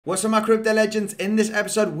What's up, my crypto legends? In this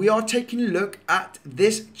episode, we are taking a look at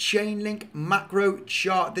this Chainlink macro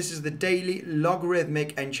chart. This is the daily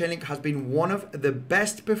logarithmic, and Chainlink has been one of the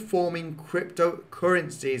best performing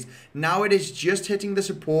cryptocurrencies. Now it is just hitting the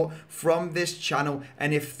support from this channel,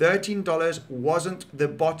 and if $13 wasn't the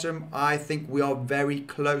bottom, I think we are very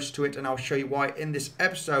close to it, and I'll show you why in this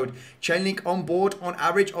episode. Chainlink on board on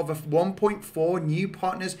average of 1.4 new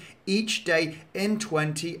partners each day in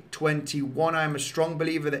 2021. I am a strong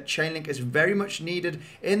believer that Chainlink is very much needed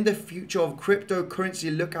in the future of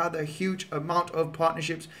cryptocurrency. Look at the huge amount of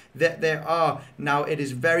partnerships that there are. Now it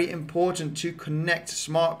is very important to connect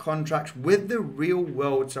smart contracts with the real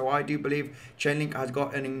world. So I do believe Chainlink has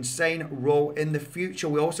got an insane role in the future.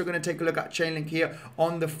 We're also going to take a look at Chainlink here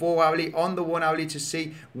on the 4 hourly, on the 1 hourly, to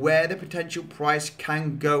see where the potential price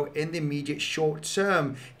can go in the immediate short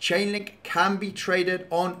term. Chainlink can be traded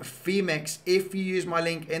on PrimeXbt. If you use my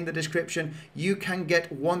link in the description, you can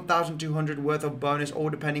get 1,200 worth of bonus,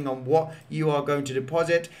 all depending on what you are going to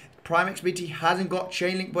deposit. PrimeXbt hasn't got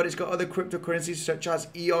Chainlink, but it's got other cryptocurrencies such as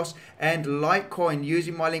EOS and Litecoin.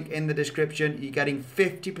 Using my link in the description, you're getting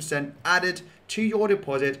 50% added to your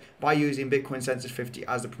deposit by using Bitcoinsensus 50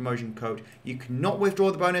 as the promotion code. You cannot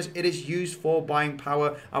withdraw the bonus. It is used for buying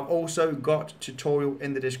power. I've also got a tutorial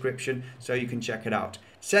in the description so you can check it out.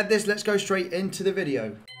 Said this, let's go straight into the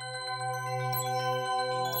video.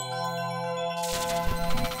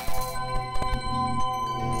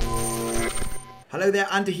 Hello there,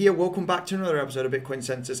 Andy here. Welcome back to another episode of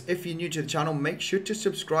Bitcoinsensus. If you're new to the channel, make sure to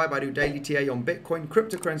subscribe. I do daily TA on Bitcoin,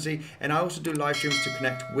 cryptocurrency, and I also do live streams to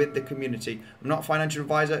connect with the community. I'm not a financial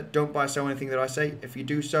advisor. Don't buy or sell anything that I say. If you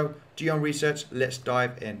do so, do your own research. Let's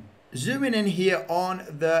dive in. Zooming in here on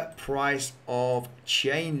the price of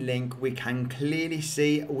Chainlink, we can clearly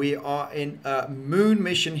see we are in a moon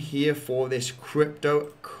mission here for this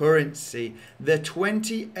cryptocurrency. The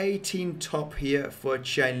 2018 top here for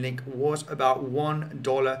Chainlink was about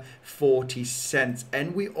 $1.40,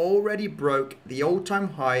 and we already broke the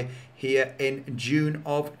all-time high here in June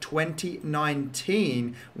of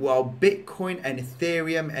 2019, while Bitcoin and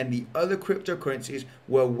Ethereum and the other cryptocurrencies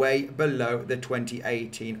were way below the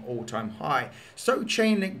 2018 all-time high. So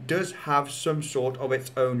Chainlink does have some sort of its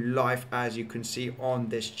own life, as you can see on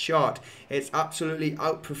this chart. It's absolutely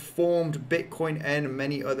outperformed Bitcoin and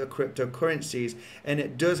many other cryptocurrencies, and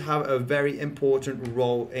it does have a very important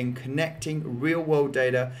role in connecting real-world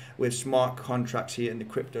data with smart contracts here in the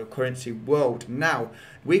cryptocurrency world. Now,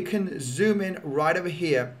 we can zoom in right over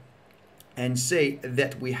here and see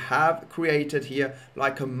that we have created here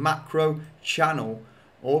like a macro channel,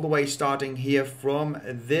 all the way starting here from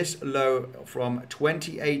this low from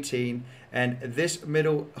 2018 and this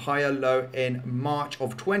middle higher low in March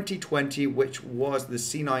of 2020, which was the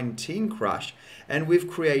C19 crash. And we've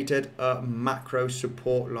created a macro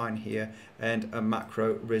support line here and a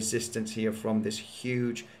macro resistance here from this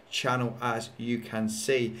huge channel, as you can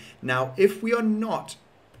see. Now, if we are not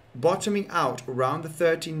bottoming out around the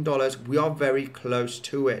 $13, we are very close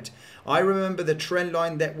to it. I remember the trend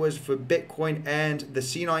line that was for Bitcoin, and the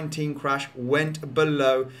C19 crash went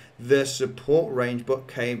below the support range but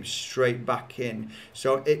came straight back in.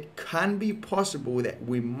 So it can be possible that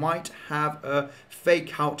we might have a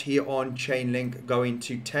fake out here on Chainlink going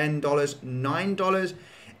to $10, $9,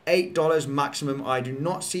 $8 maximum. I do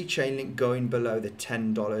not see Chainlink going below the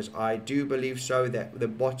 $10. I do believe so that the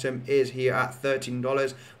bottom is here at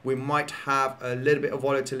 $13. We might have a little bit of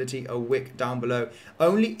volatility, a wick down below,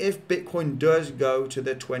 only if Bitcoin does go to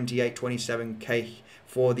the 28, 27K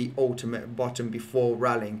for the ultimate bottom before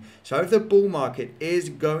rallying. So if the bull market is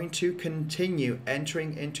going to continue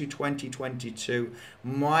entering into 2022,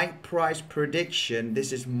 my price prediction,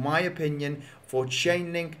 this is my opinion, for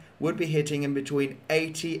Chainlink would be hitting in between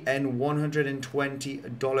 $80 and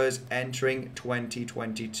 $120 entering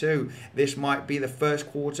 2022. This might be the first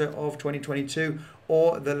quarter of 2022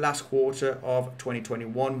 or the last quarter of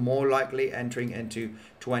 2021, more likely entering into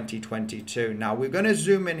 2022. Now we're going to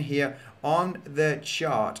zoom in here on the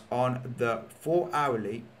chart on the 4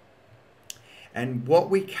 hourly. And what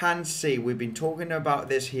we can see, we've been talking about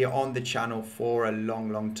this here on the channel for a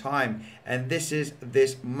long time. And this is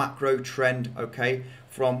this macro trend, okay?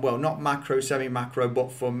 From, well, not macro, semi-macro, but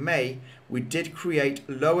for May, we did create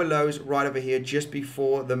lower lows right over here just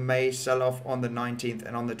before the May sell-off on the 19th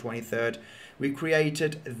and on the 23rd. We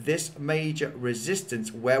created this major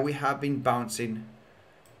resistance where we have been bouncing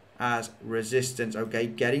as resistance, okay?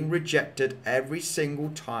 Getting rejected every single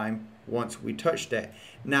time once we touched it.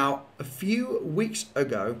 Now, a few weeks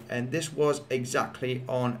ago, and this was exactly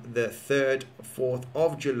on the 3rd, 4th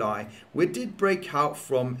of July, we did break out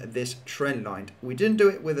from this trend line. We didn't do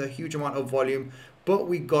it with a huge amount of volume, but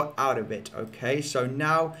we got out of it. Okay, so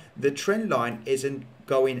now the trend line isn't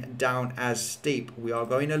going down as steep. We are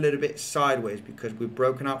going a little bit sideways because we've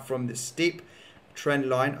broken out from the steep trend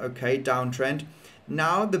line. Okay, downtrend.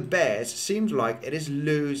 Now the bears seems like it is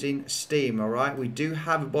losing steam. All right, we do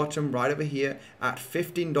have a bottom right over here at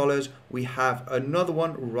 $15. We have another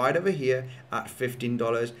one right over here at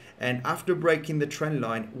 $15, and after breaking the trend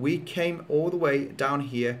line, we came all the way down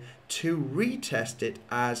here to retest it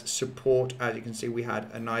as support. As you can see, we had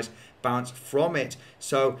a nice bounce from it.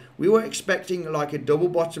 So we were expecting like a double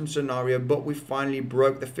bottom scenario, but we finally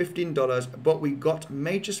broke the $15, but we got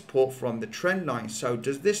major support from the trend line. So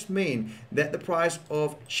does this mean that the price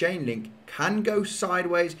of Chainlink can go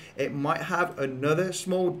sideways? It might have another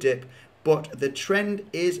small dip, but the trend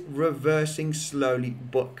is reversing slowly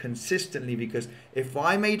but consistently, because if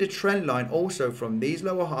I made a trend line also from these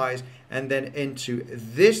lower highs and then into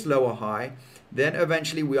this lower high, then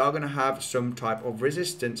eventually we are going to have some type of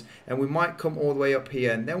resistance, and we might come all the way up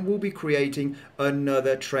here, and then we'll be creating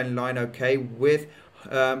another trend line, okay, with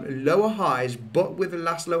lower highs, but with the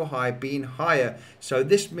last lower high being higher. So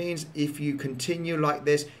this means if you continue like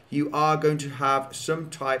this, you are going to have some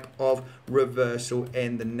type of reversal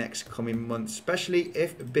in the next coming months, especially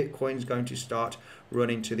if Bitcoin is going to start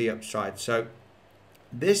running to the upside. So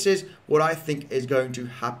this is what I think is going to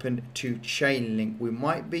happen to Chainlink. We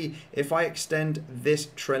might be, if I extend this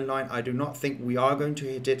trend line, I do not think we are going to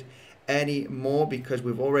hit it anymore because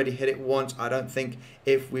we've already hit it once. I don't think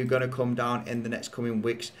if we're going to come down in the next coming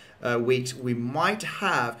weeks, we might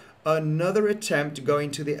have another attempt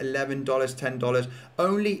going to the $11, $10,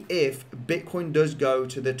 only if Bitcoin does go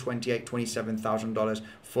to the $28,000, $27,000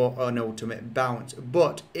 for an ultimate bounce.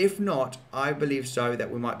 But if not, I believe so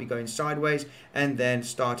that we might be going sideways and then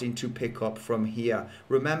starting to pick up from here.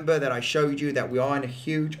 Remember that I showed you that we are in a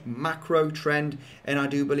huge macro trend, and I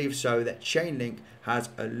do believe so that Chainlink has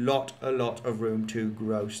a lot of room to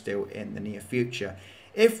grow still in the near future.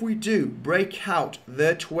 If we do break out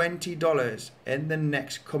the $20 in the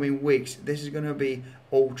next coming weeks, this is going to be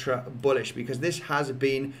ultra bullish, because this has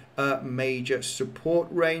been a major support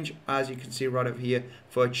range. As you can see right over here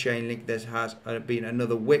for Chainlink, this has been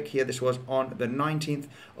another wick here. This was on the 19th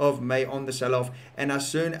of May on the sell-off, and as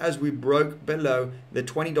soon as we broke below the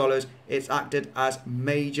 $20, it's acted as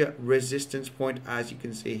major resistance point, as you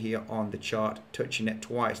can see here on the chart, touching it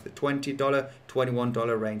twice, the $20,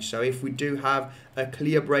 $21 range. So if we do have a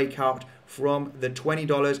clear breakout from the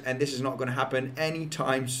 $20, and this is not going to happen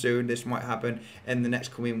anytime soon, this might happen in the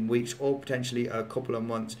next coming weeks or potentially a couple of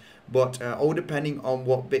months, but all depending on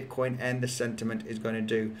what Bitcoin and the sentiment is going to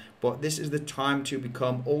do. But this is the time to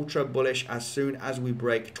become ultra bullish as soon as we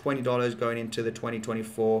break $20 going into the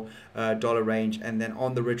 2024 dollar range, and then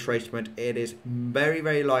on the retracement, it is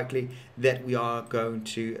very likely that we are going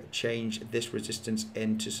to change this resistance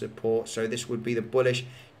into support. So this would be the bullish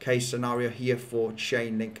case scenario here for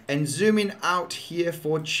Chainlink. And zooming out here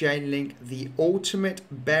for Chainlink, the ultimate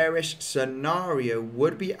bearish scenario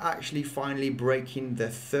would be actually finally breaking the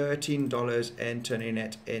 $13 and turning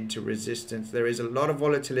it into resistance. There is a lot of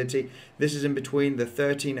volatility. This is in between the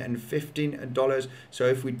 $13 and $15. So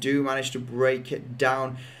if we do manage to break it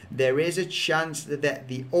down, there is a chance that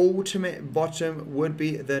the ultimate bottom would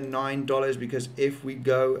be the $9, because if we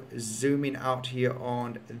go zooming out here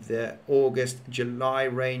on the August, July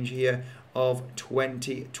range here of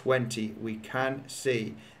 2020, we can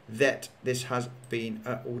see that this has been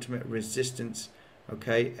an ultimate resistance,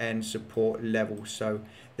 okay, and support level. So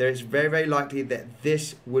there is very likely that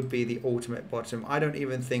this would be the ultimate bottom. I don't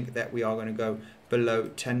even think that we are going to go below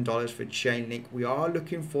 $10 for Chainlink. We are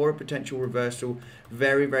looking for a potential reversal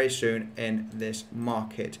very soon in this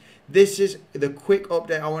market. This is the quick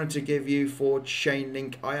update I wanted to give you for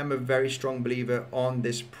Chainlink. I am a very strong believer on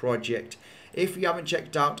this project. If you haven't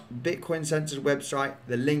checked out Bitcoinsensus website,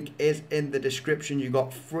 the link is in the description. You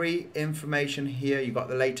got free information here. You got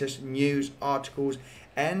the latest news, articles,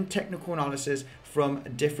 and technical analysis from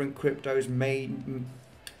different cryptos,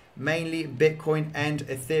 mainly Bitcoin and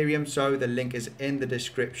Ethereum. So the link is in the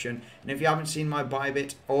description. And if you haven't seen my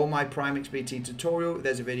Bybit or my PrimeXbt tutorial,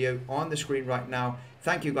 there's a video on the screen right now.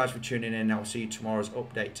 Thank you guys for tuning in. I'll see you tomorrow's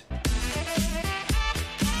update.